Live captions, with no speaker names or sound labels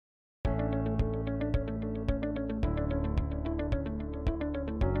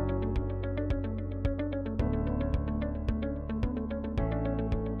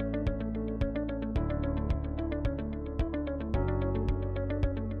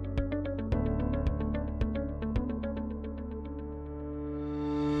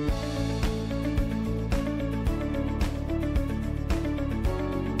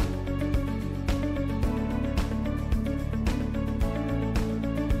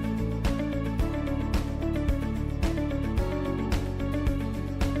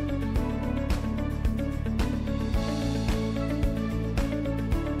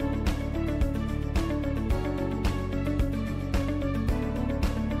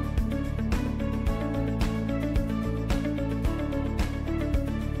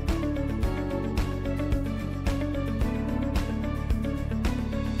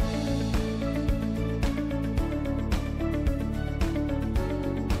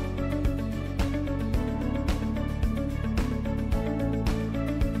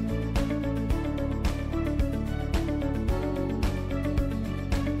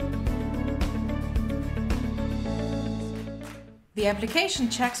The application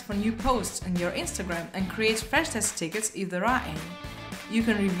checks for new posts in your Instagram and creates Freshdesk tickets if there are any. You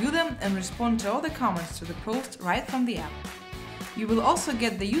can review them and respond to all the comments to the post right from the app. You will also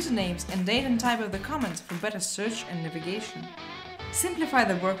get the usernames and date and type of the comments for better search and navigation. Simplify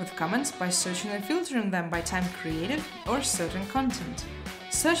the work with comments by searching and filtering them by time created or certain content.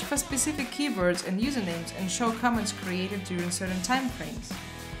 Search for specific keywords and usernames and show comments created during certain time frames.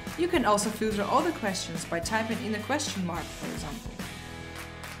 You can also filter all the questions by typing in a question mark, for example.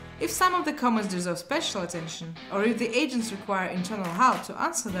 If some of the comments deserve special attention, or if the agents require internal help to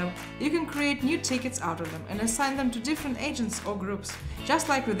answer them, you can create new tickets out of them and assign them to different agents or groups, just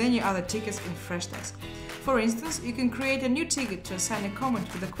like with any other tickets in Freshdesk. For instance, you can create a new ticket to assign a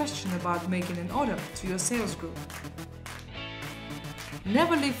comment with a question about making an order to your sales group.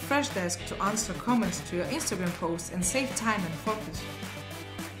 Never leave Freshdesk to answer comments to your Instagram posts and save time and focus.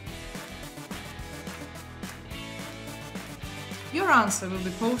 Your answer will be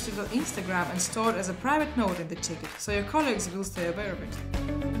posted on Instagram and stored as a private note in the ticket, so your colleagues will stay aware of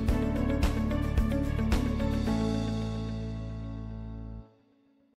it.